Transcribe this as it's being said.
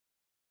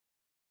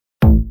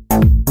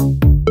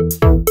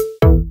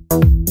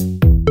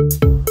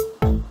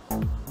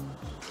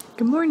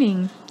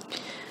morning.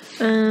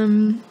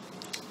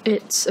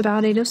 It's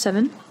about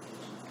 8:07.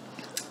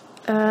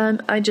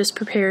 I just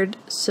prepared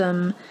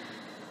some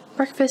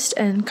breakfast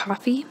and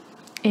coffee,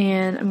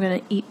 and I'm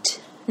gonna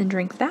eat and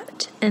drink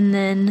that, and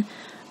then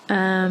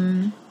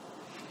I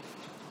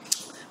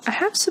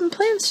have some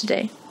plans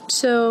today.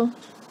 So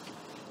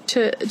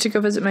to go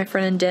visit my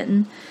friend in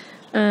Denton.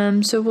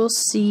 So we'll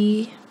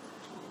see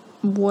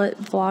what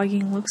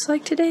vlogging looks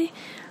like today.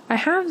 I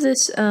have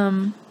this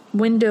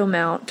window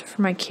mount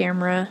for my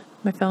camera,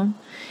 my phone,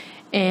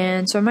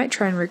 and so I might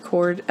try and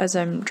record as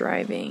I'm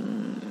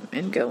driving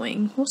and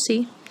going. We'll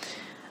see.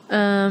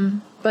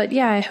 But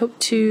yeah, I hope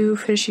to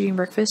finish eating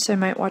breakfast. I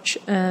might watch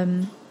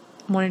 1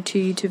 or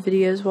 2 YouTube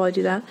videos while I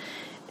do that,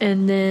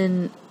 and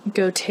then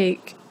go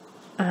take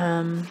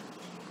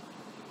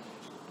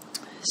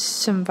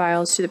some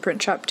files to the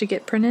print shop to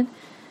get printed.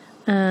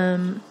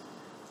 And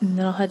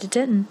then I'll head to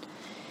Denton.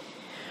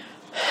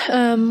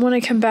 When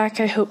I come back,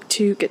 I hope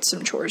to get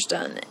some chores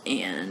done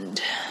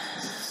and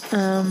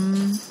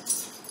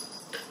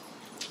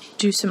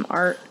do some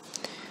art.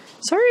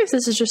 Sorry if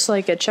this is just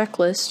like a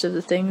checklist of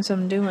the things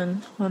I'm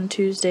doing on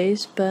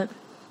Tuesdays, but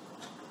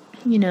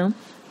you know,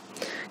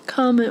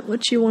 comment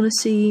what you want to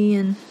see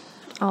and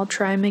I'll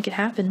try and make it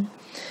happen.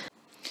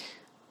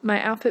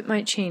 My outfit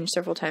might change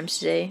several times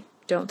today.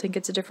 Don't think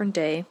it's a different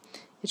day.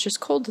 It's just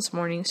cold this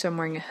morning, so I'm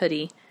wearing a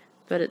hoodie,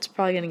 but it's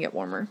probably going to get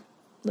warmer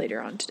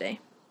later on today.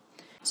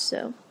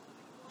 So,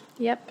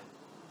 yep.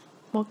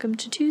 Welcome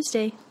to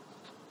Tuesday.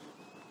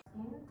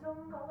 Skin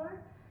tone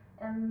color,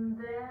 and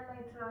then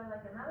I try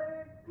like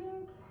another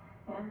pink,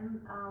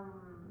 and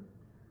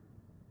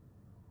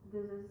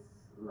this is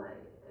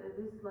like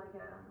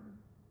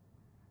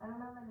I don't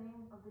know the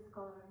name of this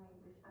color in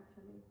English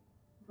actually.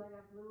 It's like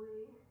a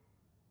bluey.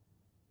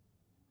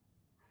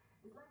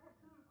 It's like a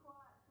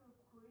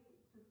turquoise, right?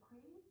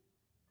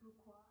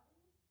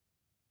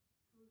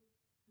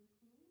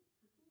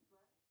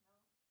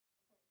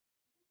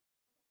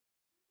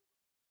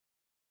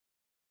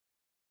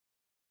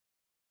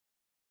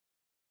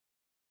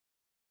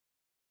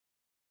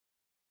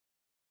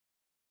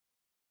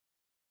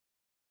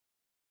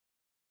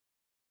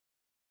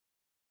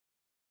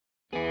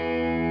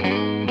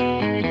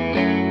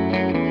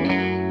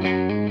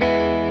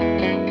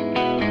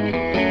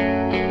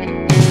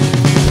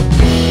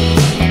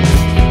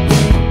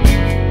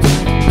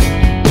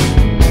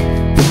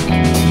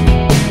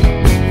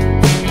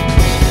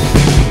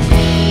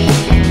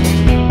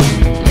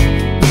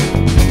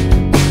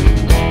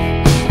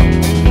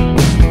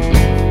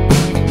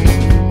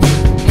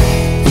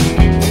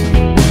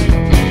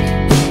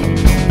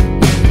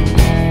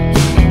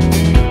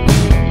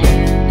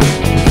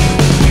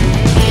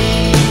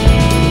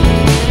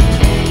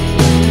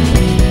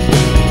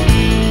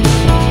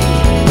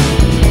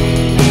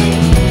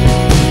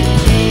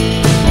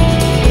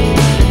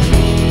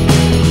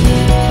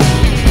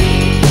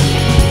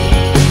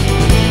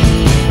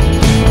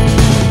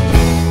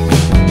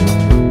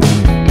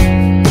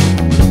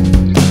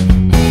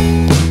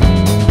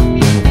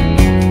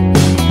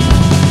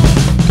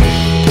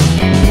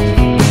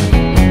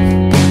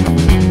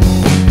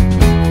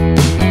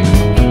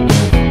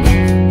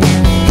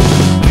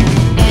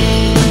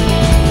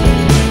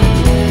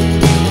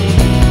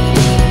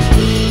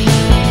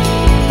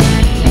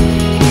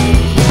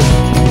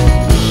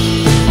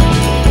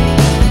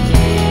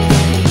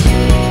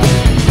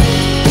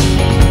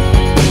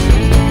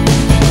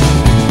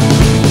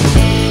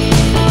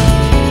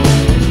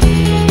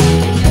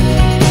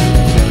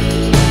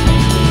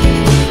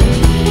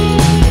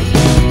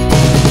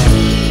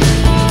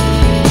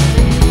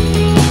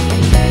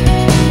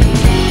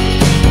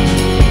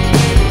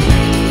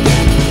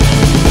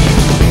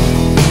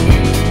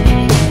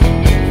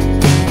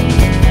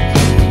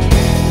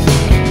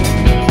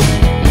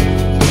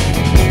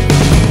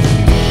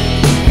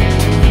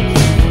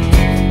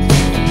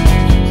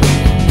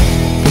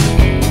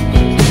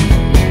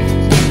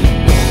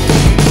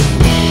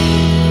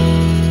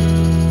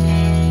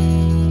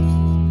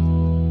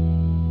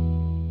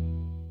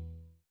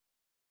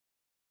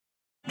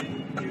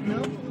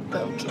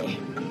 Okay.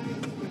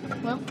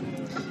 Well,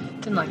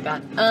 didn't like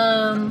that.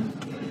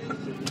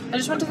 I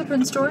just went to the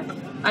print store.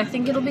 I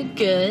think it'll be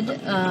good.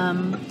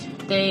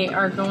 They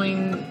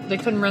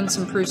couldn't run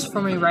some proofs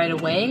for me right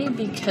away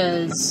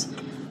because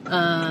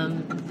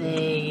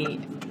they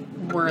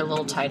were a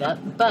little tied up,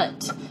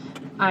 but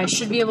I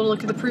should be able to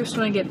look at the proofs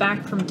when I get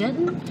back from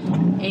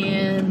Denton,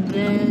 and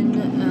then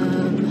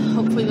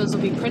hopefully those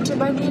will be printed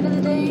by the end of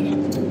the day.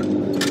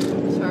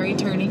 Sorry,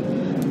 turning.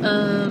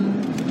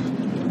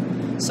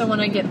 So when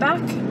I get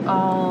back,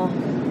 I'll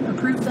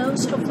approve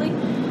those, hopefully,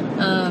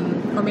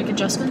 or make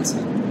adjustments.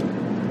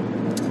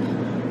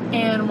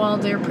 And while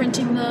they're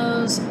printing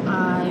those,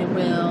 I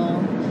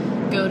will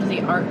go to the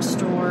art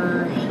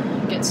store,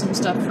 get some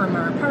stuff from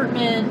our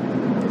apartment,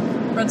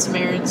 run some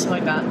errands, stuff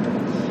like that.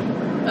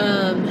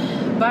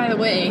 By the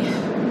way,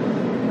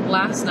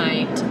 last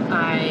night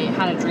I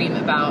had a dream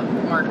about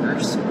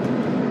markers.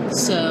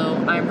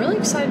 So I'm really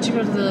excited to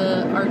go to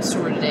the art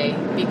store today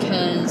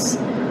because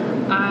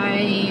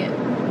I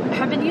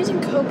have been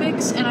using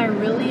Copics and I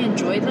really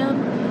enjoy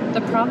them.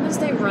 The problem is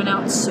they run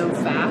out so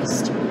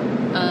fast.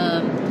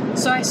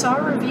 So I saw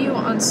a review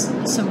on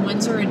some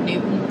Winsor &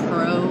 Newton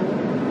Pro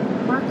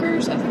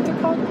markers, I think they're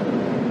called.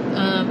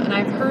 And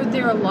I've heard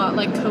they're a lot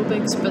like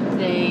Copics, but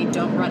they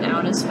don't run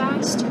out as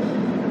fast.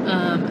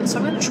 So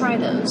I'm going to try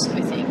those,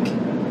 I think.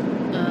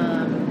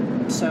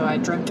 So I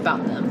dreamt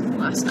about them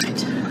last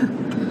night.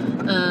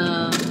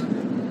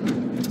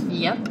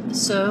 Yep,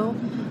 so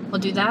I'll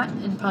do that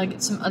and probably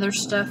get some other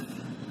stuff.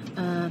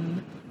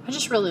 I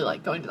just really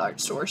like going to the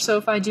art store. So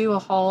if I do a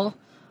haul,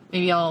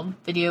 maybe I'll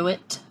video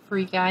it for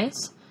you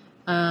guys.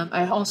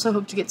 I also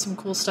hope to get some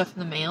cool stuff in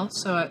the mail,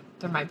 so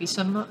there might be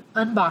some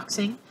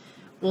unboxing.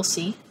 We'll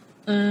see.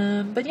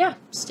 But yeah,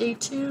 stay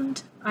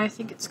tuned. I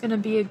think it's going to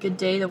be a good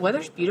day. The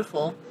weather's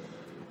beautiful.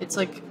 It's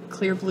like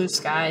clear blue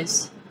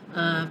skies,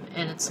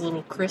 and it's a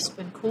little crisp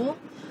and cool.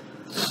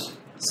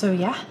 So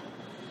yeah.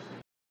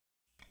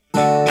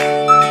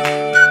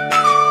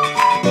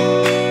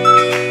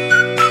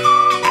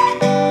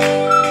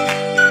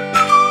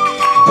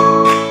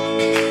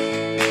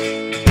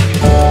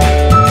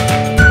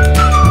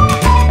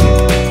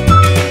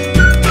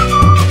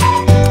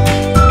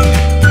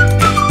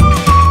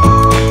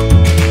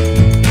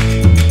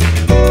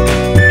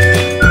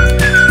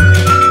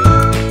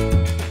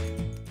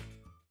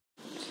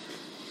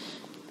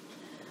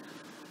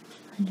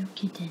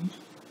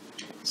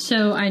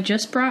 So I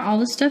just brought all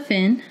the stuff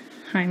in.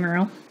 Hi,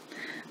 Merle.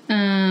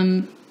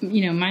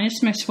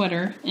 Minus my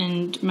sweater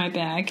and my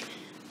bag.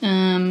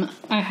 I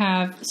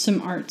have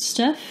some art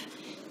stuff.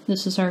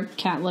 This is our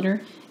cat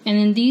litter. And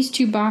then these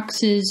 2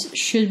 boxes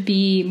should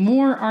be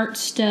more art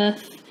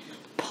stuff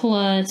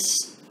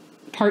plus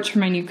parts for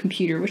my new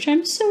computer, which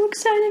I'm so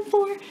excited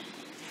for.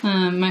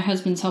 My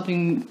husband's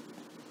helping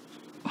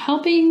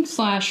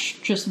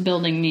 / just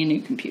building me a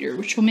new computer,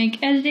 which will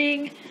make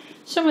editing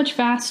so much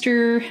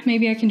faster.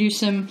 Maybe I can do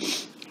some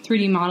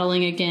 3D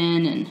modeling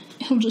again, and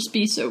it'll just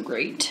be so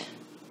great.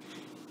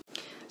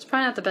 It's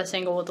probably not the best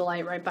angle with the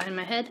light right behind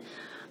my head.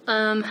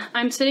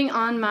 I'm sitting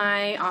on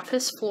my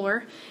office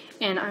floor,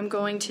 and I'm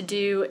going to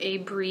do a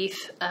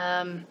brief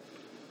art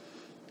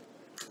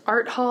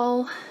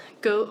haul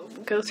go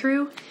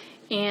through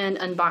and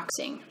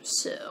unboxing.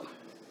 So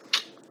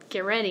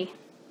get ready.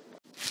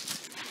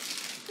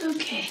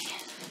 Okay,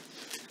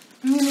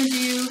 I'm gonna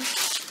do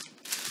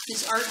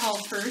this art haul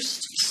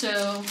first.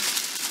 So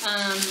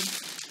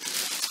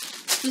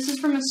this is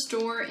from a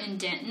store in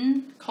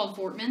Denton called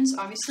Vortman's,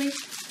 obviously.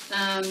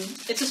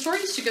 It's a store I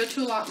used to go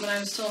to a lot when I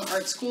was still in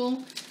art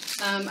school.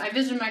 I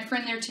visited my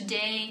friend there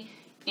today,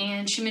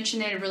 and she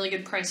mentioned they had really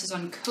good prices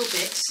on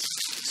Copics.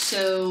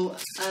 So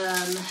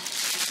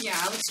yeah,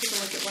 let's take a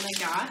look at what I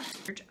got.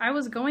 I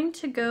was going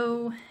to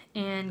go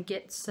and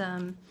get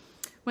some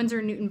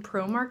Winsor & Newton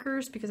Pro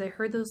markers because I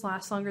heard those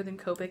last longer than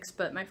Copics,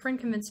 but my friend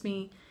convinced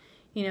me,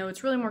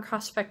 it's really more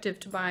cost effective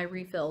to buy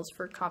refills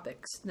for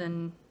Copics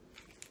than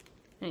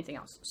anything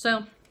else.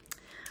 So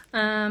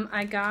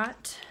I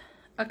got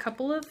a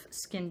couple of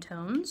skin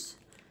tones.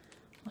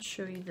 I'll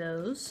show you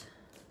those.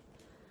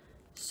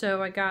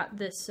 So I got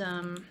this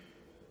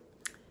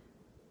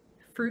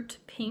fruit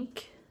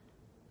pink.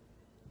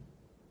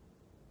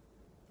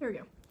 There we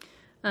go.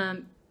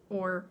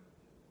 Or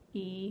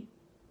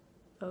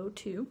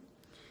E02.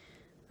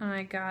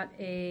 I got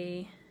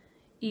a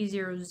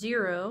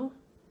E00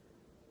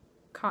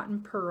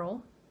 cotton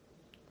pearl.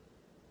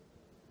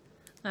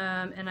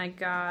 And I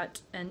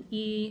got an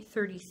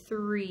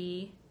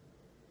E33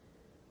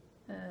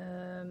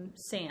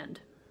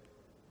 sand.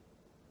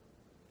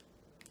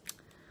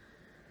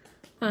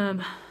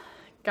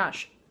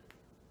 Gosh,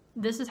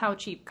 this is how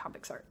cheap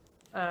Copics are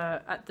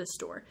at this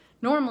store.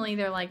 Normally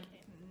they're like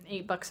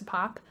 $8 a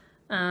pop.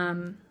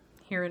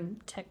 Here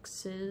in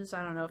Texas,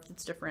 I don't know if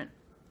it's different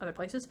other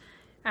places.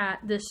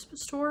 At this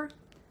store,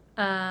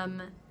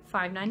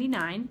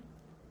 $5.99.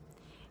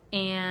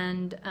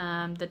 And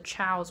the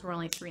chows were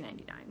only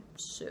 $3.99.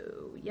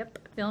 So, yep,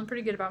 feeling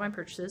pretty good about my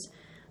purchases.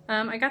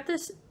 I got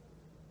this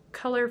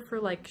color for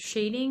like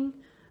shading.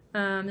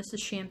 This is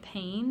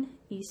Champagne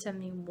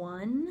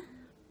E71.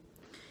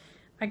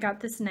 I got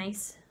this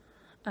nice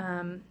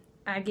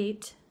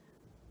agate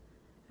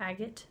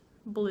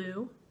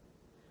blue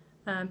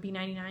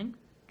B99.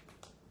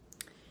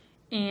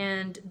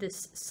 And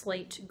this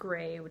slate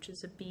gray, which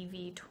is a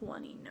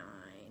BV29.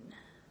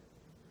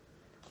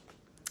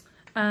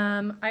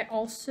 I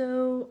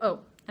also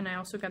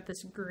got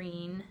this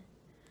green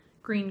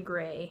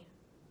gray.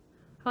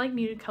 I like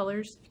muted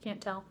colors, if you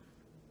can't tell.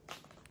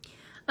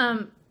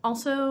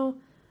 Also,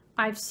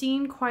 I've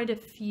seen quite a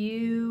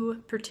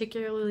few,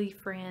 particularly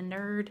Fran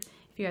Nerd.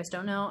 If you guys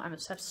don't know, I'm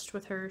obsessed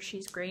with her.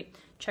 She's great.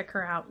 Check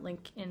her out,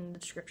 link in the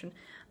description.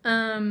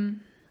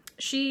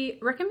 She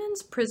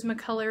recommends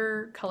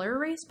Prismacolor color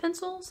erase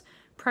pencils,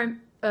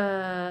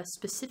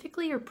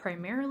 specifically or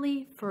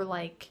primarily for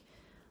like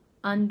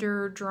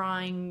under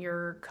drawing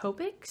your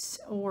Copics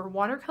or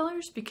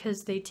watercolors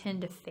because they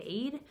tend to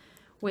fade,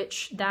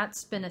 which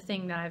that's been a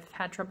thing that I've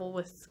had trouble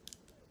with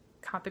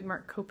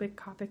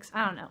Copics.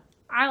 I don't know.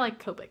 I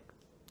like Copic.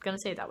 Gonna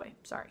say it that way.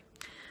 Sorry.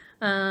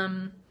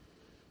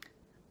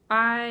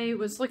 I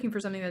was looking for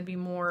something that'd be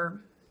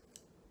more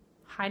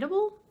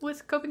hideable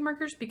with Copic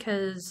markers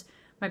because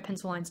my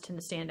pencil lines tend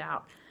to stand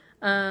out.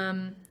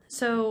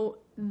 So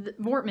the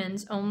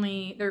Vortmans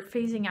they're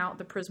phasing out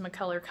the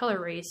Prismacolor color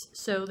race,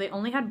 so they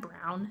only had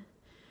brown.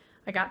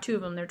 I got 2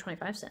 of them, they're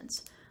 25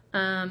 cents.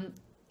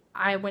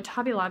 I went to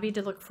Hobby Lobby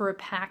to look for a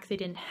pack, they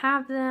didn't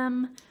have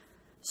them.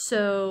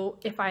 So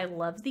if I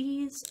love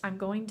these, I'm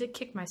going to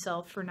kick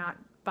myself for not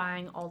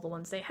buying all the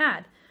ones they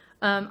had.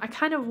 I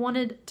kind of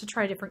wanted to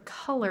try a different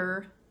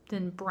color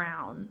than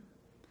brown,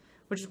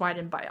 which is why I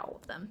didn't buy all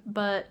of them.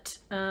 But,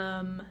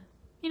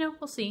 you know,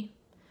 we'll see.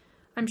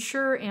 I'm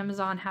sure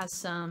Amazon has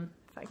some,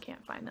 if I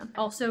can't find them.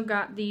 Also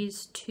got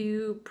these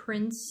 2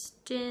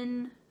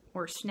 Princeton,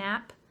 or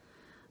Snap,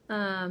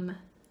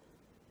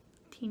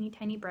 teeny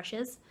tiny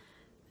brushes.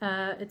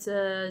 It's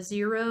a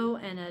 0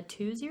 and a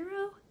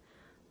 2-0.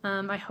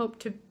 I hope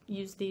to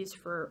use these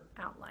for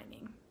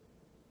outlining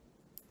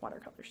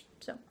watercolors.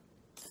 So,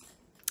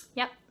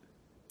 yep,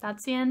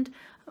 that's the end.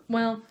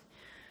 Well,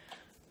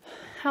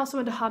 I also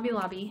went to Hobby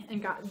Lobby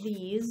and got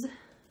these.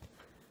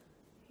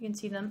 You can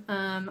see them.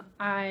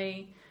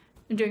 I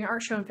am doing an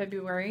art show in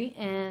February,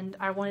 and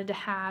I wanted to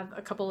have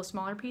a couple of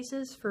smaller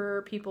pieces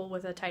for people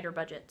with a tighter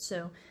budget.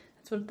 So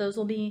that's what those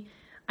will be.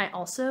 I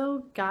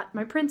also got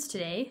my prints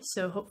today,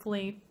 so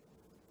hopefully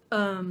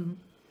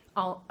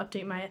I'll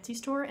update my Etsy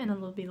store and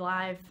it'll be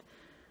live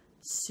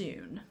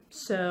soon.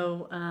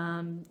 So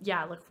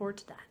yeah, I look forward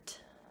to that.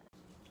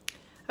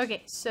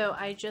 Okay, so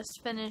I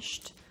just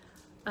finished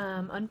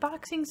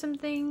unboxing some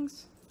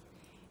things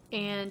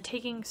and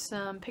taking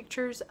some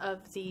pictures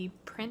of the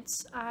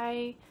prints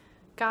I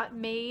got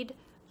made.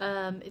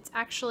 It's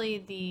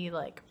actually the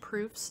like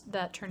proofs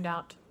that turned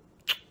out.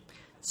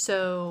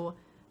 So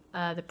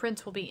the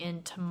prints will be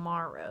in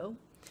tomorrow,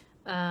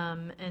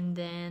 and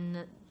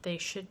then they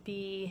should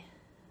be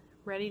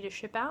ready to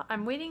ship out.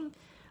 I'm waiting.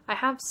 I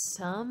have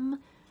some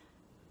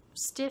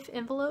stiff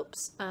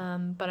envelopes,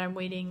 but I'm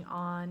waiting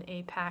on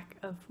a pack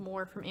of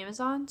more from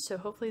Amazon, so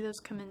hopefully those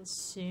come in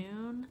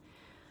soon.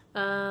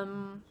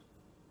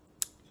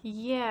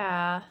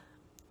 Yeah,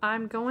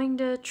 I'm going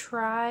to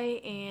try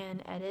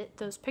and edit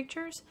those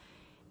pictures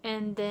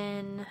and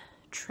then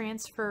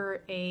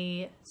transfer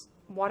a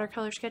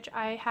watercolor sketch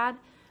I had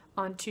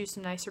onto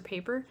some nicer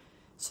paper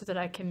so that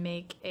I can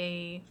make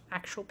a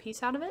actual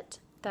piece out of it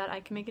that I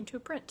can make into a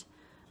print.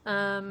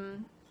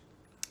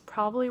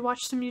 Probably watch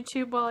some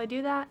YouTube while I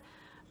do that,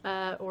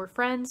 or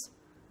friends,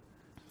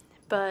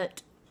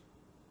 but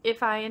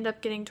if I end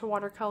up getting to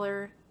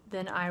watercolor,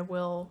 then I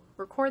will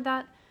record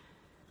that.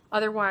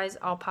 Otherwise,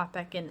 I'll pop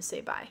back in to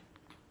say bye.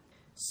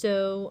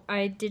 So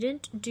I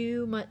didn't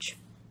do much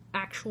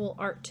actual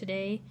art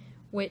today,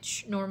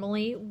 which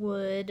normally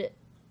would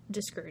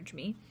discourage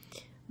me,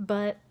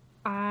 but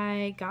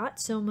I got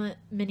so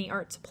many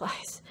art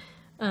supplies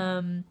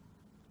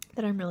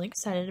that I'm really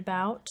excited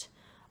about.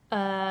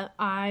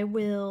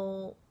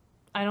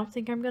 I don't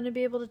think I'm going to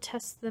be able to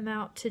test them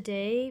out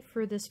today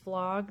for this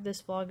vlog.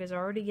 This vlog is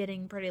already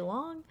getting pretty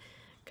long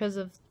because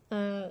of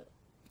the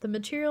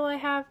material I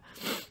have.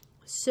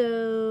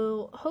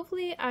 So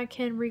hopefully I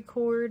can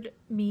record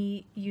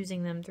me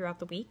using them throughout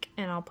the week,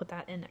 and I'll put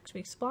that in next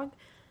week's vlog.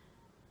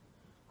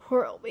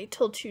 Or I'll wait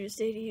till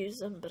Tuesday to use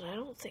them, but I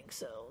don't think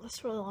so. That's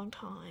for a long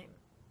time.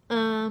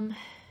 On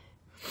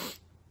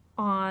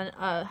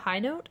a high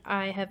note,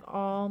 I have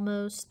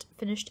almost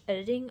finished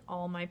editing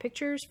all my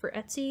pictures for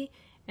Etsy,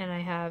 and I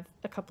have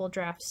a couple of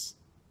drafts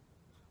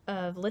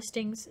of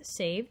listings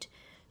saved.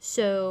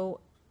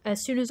 So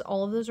as soon as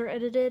all of those are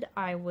edited,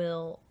 I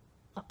will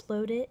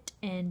upload it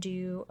and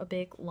do a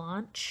big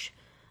launch.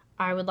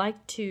 I would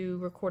like to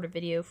record a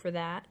video for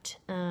that.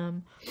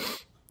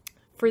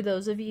 For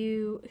those of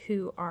you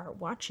who are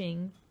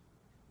watching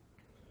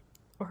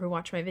or who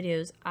watch my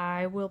videos,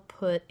 I will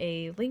put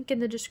a link in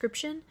the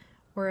description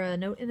or a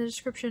note in the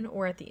description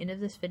or at the end of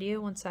this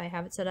video once I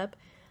have it set up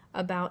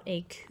about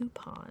a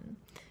coupon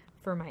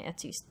for my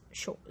Etsy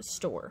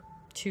store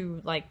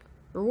to like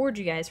reward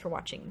you guys for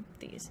watching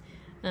these.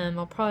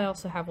 I'll probably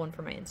also have one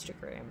for my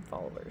Instagram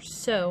followers.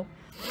 So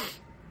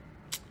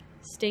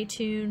stay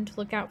tuned,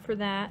 look out for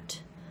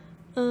that.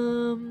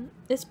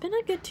 It's been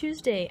a good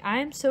Tuesday.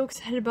 I'm so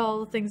excited about all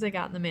the things I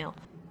got in the mail.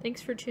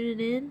 Thanks for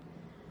tuning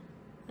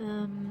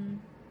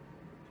in.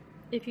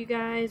 If you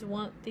guys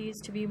want these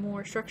to be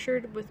more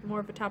structured with more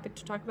of a topic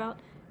to talk about,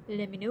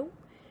 let me know.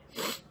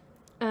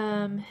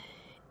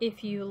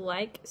 If you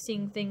like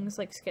seeing things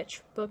like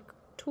sketchbook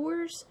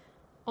tours,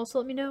 also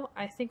let me know.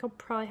 I think I'll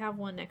probably have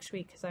one next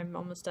week because I'm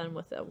almost done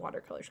with a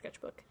watercolor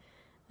sketchbook.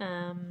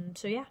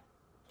 So yeah,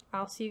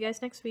 I'll see you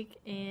guys next week,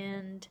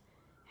 and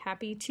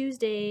happy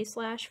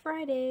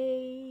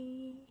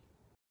Tuesday/Friday.